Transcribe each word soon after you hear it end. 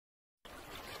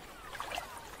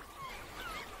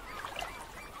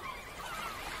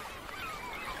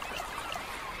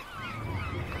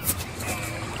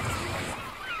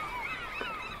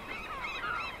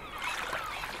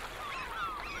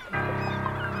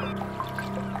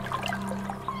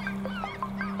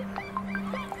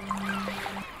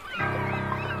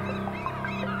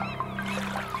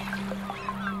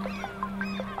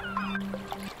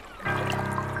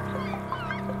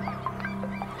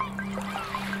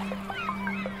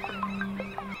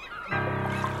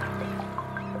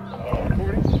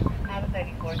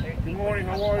Good morning,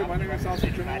 how are you? My name is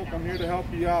Llamoca. I'm here to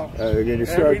help you out. We're going to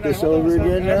start this over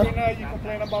again now? Every night you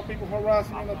complain about people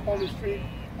harassing you on the public street.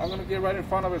 I'm going to get right in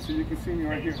front of it so you can see me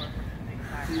right here.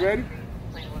 You ready?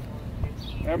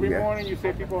 Every morning you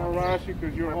say people harass you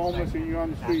because you're homeless and you're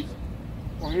on the streets.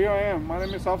 Well, here I am. My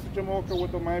name is Llamoca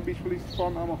with the Miami Beach Police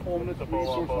Department. I'm a homeless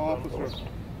resource officer.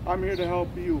 I'm here to help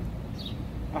you.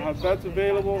 I have beds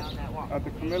available at the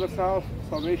Camilla's house,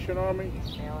 Salvation Army.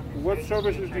 What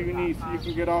services do you need so you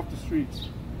can get off the streets?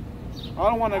 I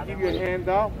don't want to give you a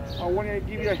handout. I want to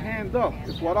give you a hand up.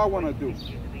 It's what I want to do.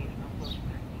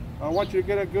 I want you to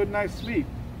get a good night's sleep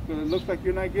because it looks like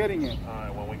you're not getting it. I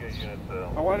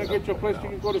want to get you a place you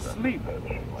can go to sleep.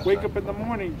 Wake up in the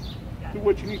morning, do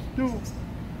what you need to do,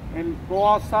 and go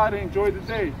outside and enjoy the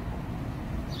day.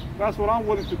 That's what I'm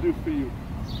willing to do for you.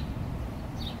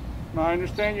 Now, I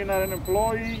understand you're not an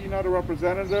employee, you're not a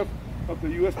representative of the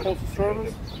U.S. Postal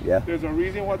Service. Yeah. There's a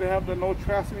reason why they have the no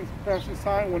trespassing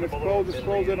sign. When it's closed, it's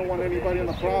closed. They don't want anybody on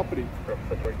the property.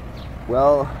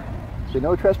 Well, the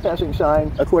no trespassing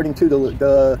sign, according to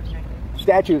the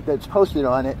statute that's posted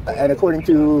on it, and according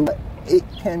to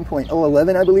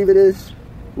 810.011, I believe it is,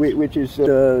 which is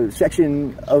the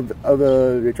section of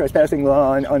the trespassing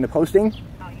law on the posting,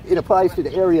 it applies to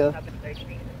the area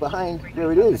behind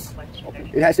where it is.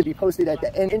 It has to be posted at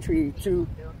the entry to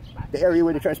the area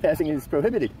where the trespassing is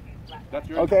prohibited.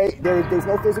 Okay, there's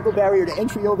no physical barrier to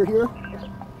entry over here.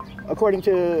 According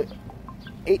to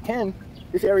 810,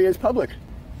 this area is public.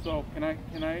 So can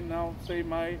I now say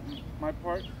my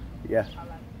part? Yeah.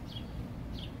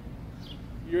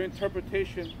 Your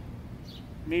interpretation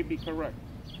may be correct,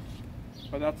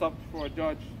 but that's up for a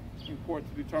judge in court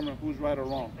to determine who's right or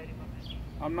wrong.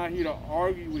 I'm not here to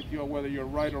argue with you on whether you're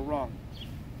right or wrong.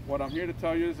 What I'm here to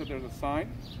tell you is that there's a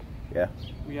sign. Yeah.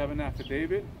 We have an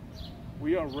affidavit.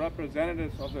 We are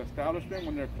representatives of the establishment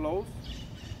when they're closed.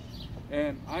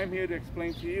 And I'm here to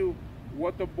explain to you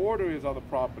what the border is of the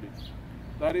property.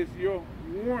 That is your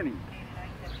warning.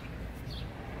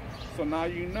 So now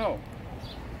you know.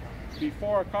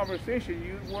 Before our conversation,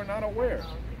 you were not aware.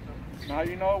 Now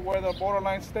you know where the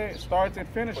borderline starts and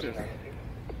finishes.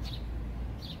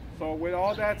 So with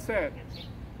all that said,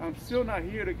 I'm still not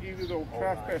here to give you the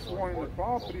trespass warning on the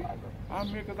property. I'm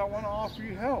here because I want to offer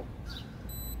you help.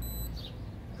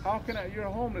 You're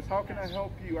homeless, how can I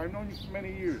help you? I've known you for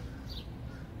many years.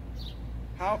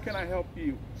 How can I help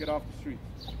you get off the streets?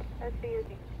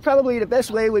 Probably the best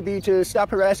way would be to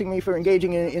stop harassing me for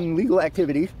engaging in legal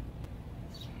activities.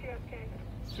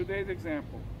 Today's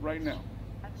example, right now.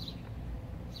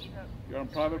 You're on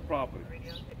private property.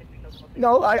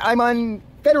 No, I'm on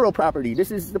federal property.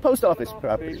 This is the post office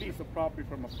property. They lease a property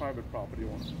from a private property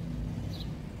owner.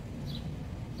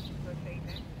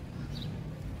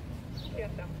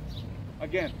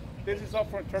 Again, this is up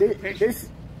for interpretation.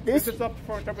 This is up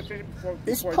for interpretation before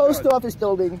this post office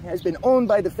building has been owned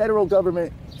by the federal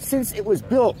government since it was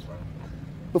built,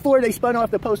 before they spun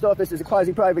off the post office as a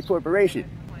quasi-private corporation.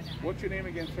 What's your name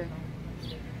again, sir?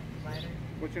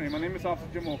 What's your name? My name is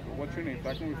Llamoca. What's your name? So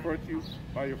I can refer to you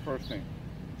by your first name.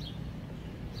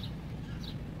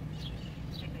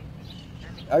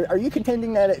 Are you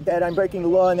contending that I'm breaking the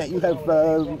law and that you have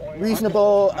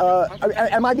reasonable...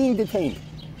 am I being detained?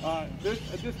 This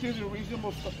gives you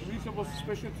reasonable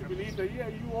suspicion to believe that, yeah,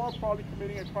 you are probably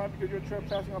committing a crime because you're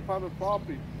trespassing on private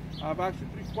property. I've asked you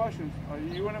 3 questions. Are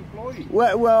you an employee?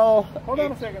 Well... Hold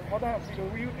on a second. Hold on.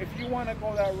 If you want to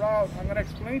go that route, I'm going to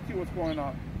explain to you what's going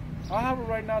on. I have it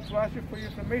right now to ask you for your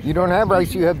information. You don't have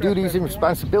rights. You have duties and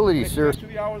responsibilities, sir. To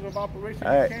the hours of operation,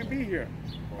 you can't be here.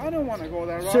 I don't want to go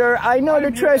that route. Sir, I know the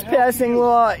trespassing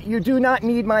law. You do not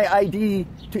need my ID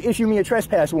to issue me a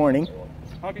trespass warning.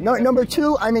 No, number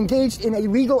 2, I'm engaged in a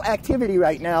legal activity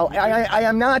right now. I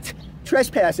am not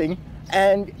trespassing,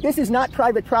 and this is not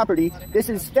private property. This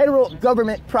is federal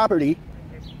government property.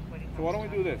 So why don't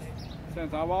we do this?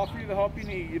 Since I've offered you the help you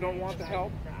need, you don't want the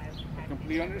help. I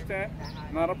completely understand.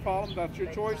 Not a problem. That's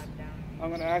your choice. I'm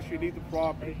going to ask you to leave the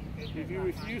property. If you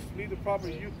refuse to leave the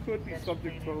property, you could be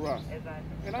subject to arrest.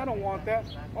 And I don't want that.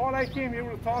 All I came here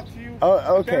to talk to you,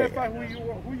 verify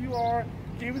who you are,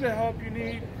 give you the help you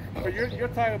need. But you're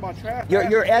talking about traffic.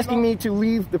 You're asking me to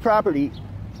leave the property.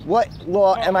 What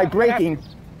law am I breaking?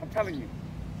 I'm telling you.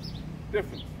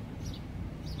 Difference.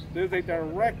 There's a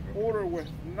direct order with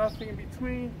nothing in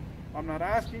between. I'm not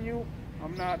asking you.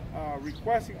 I'm not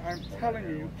requesting. I'm telling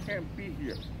you, you can't be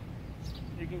here.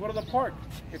 You can go to the park.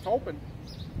 It's open.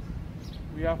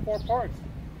 We have 4 parks.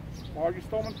 Margie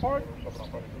Stoneman Park,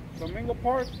 Domingo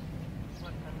Park,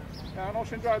 and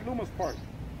Ocean Drive Loomis Park.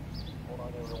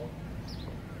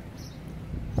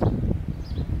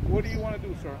 What do you want to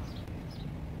do, sir?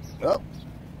 Well,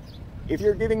 If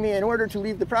you're giving me an order to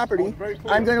leave the property, very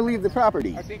clear. I'm going to leave the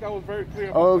property. I think I was very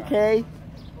clear about that. Okay,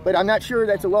 but I'm not sure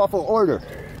that's a lawful order.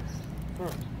 Sure.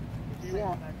 If you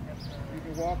want, you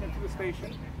can walk into the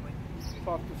station,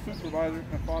 talk to the supervisor,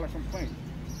 and file a complaint.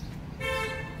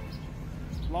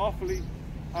 Lawfully,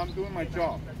 I'm doing my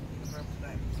job.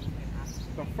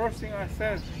 The first thing I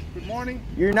said, good morning.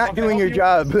 You're not doing your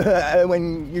job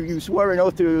when you swore an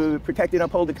oath to protect and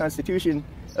uphold the Constitution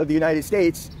of the United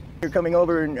States. You're coming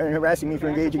over and harassing me for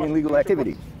engaging in illegal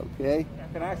activity. Okay?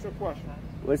 Can I ask you a question?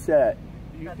 What's that?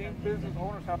 Do you think business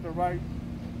owners have the right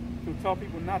to tell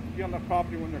people not to be on their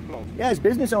property when they're closed? Yes,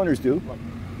 business owners do. Look.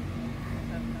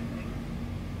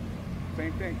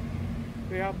 Same thing.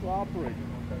 They have to operate.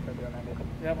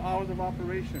 They have hours of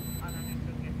operation.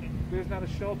 There's not a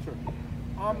shelter.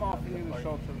 I'm offering you the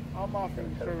shelter. I'm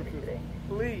offering services.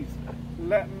 Please,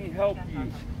 let me help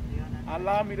you.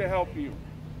 Allow me to help you.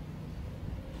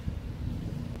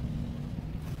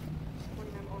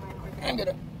 I'm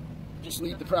gonna just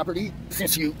leave the property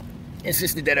since you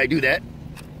insisted that I do that.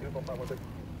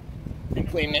 And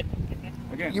claim that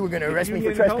Again, you were going to arrest me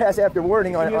for trespass after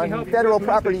warning on federal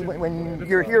property when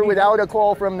you're here without a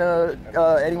call from the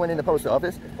anyone in the post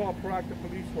office. It's called proactive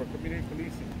police work, community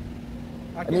policing.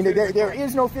 I mean, there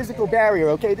is no physical barrier,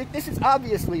 okay? This is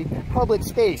obviously public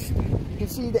space. You can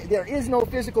see that there is no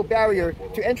physical barrier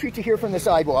to entry to here from the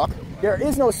sidewalk. There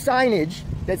is no signage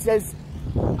that says,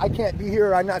 I can't be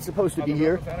here, I'm not supposed to be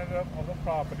here. Representative of the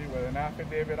property with an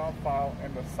affidavit on file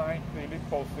and the sign clearly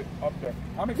posted up there.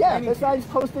 Yeah, the sign's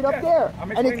posted up there.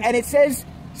 And it says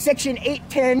Section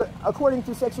 810, according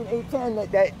to Section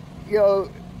 810, that you know,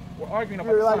 we're arguing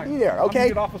about you're allowed to be there,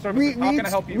 okay? How can I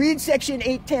help you? Read Section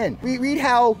 810. Read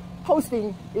how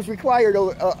posting is required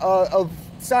of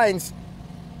signs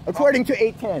according to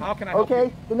 810. How can I help you?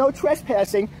 you? The no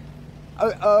trespassing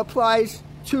applies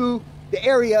to the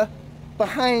area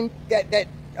behind that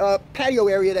patio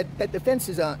area that the fence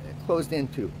is closed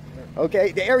into.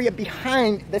 Okay? The area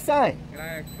behind the sign. And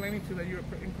I explained to you that you're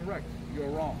incorrect. You're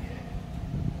wrong.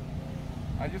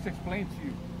 I just explained to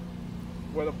you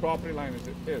where the property line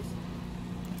is.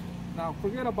 Now,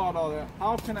 forget about all that.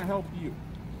 How can I help you?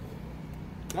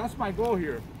 That's my goal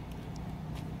here.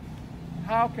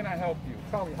 How can I help you?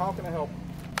 Tell me, how can I help you?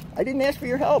 I didn't ask for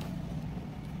your help.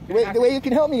 The way you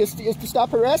can help me is to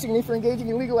stop harassing me for engaging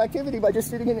in illegal activity by just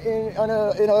sitting in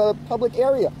a public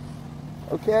area.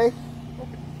 Okay? Okay.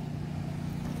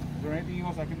 Is there anything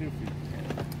else I can do for you?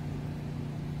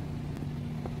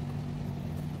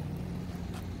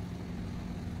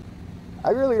 I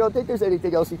really don't think there's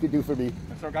anything else you could do for me.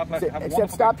 Sir, God bless you.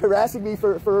 Except stop harassing me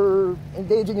for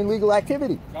engaging in legal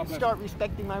activity. Start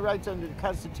respecting my rights under the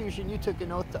Constitution you took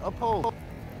an oath to uphold.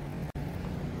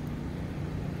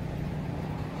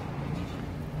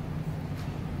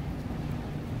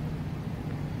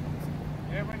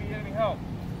 If you ever need any help,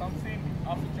 come see me.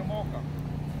 I'm from Llamoca.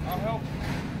 I'll help you.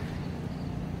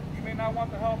 You may not want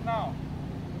the help now,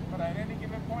 but at any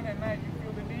given point at night, you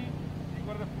feel the need, you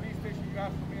go to the police station, you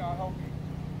ask for me, I'll help you.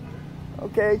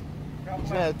 Okay.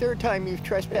 It's now the third time you've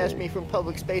trespassed me from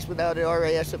public space without an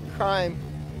RAS of crime,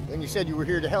 and you said you were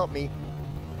here to help me.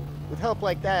 With help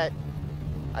like that,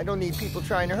 I don't need people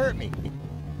trying to hurt me.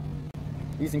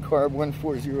 Using carb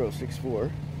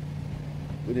 14064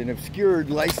 with an obscured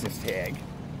license tag,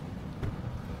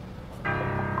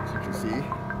 as you can see.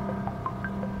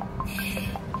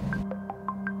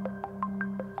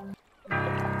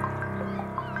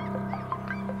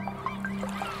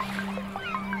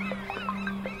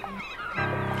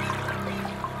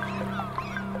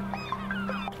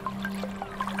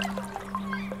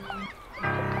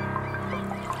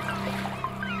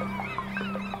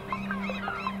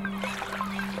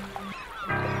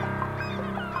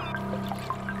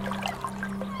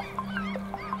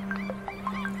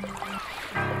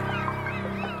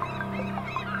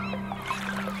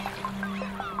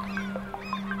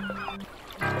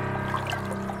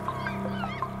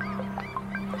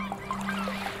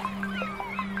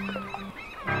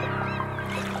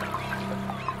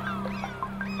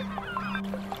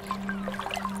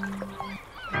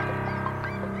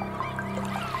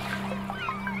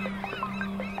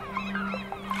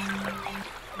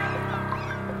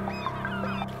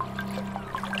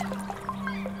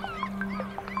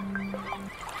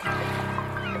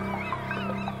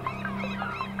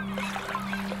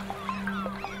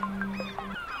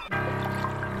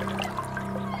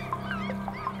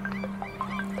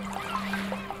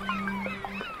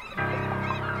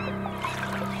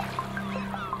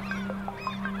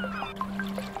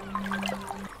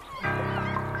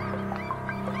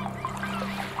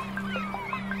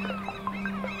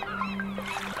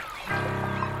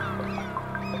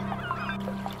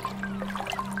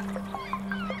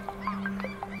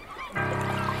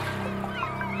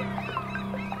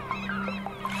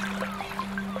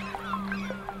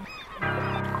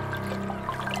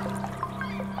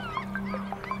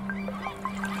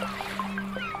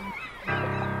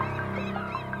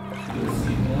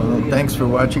 Thanks for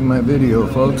watching my video,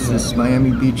 folks. This is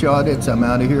Miami Beach Audits. I'm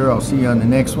out of here. I'll see you on the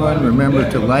next one. Remember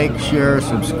to like, share,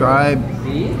 subscribe,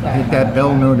 hit that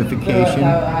bell notification,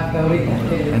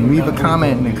 and leave a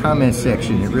comment in the comment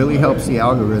section. It really helps the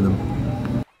algorithm.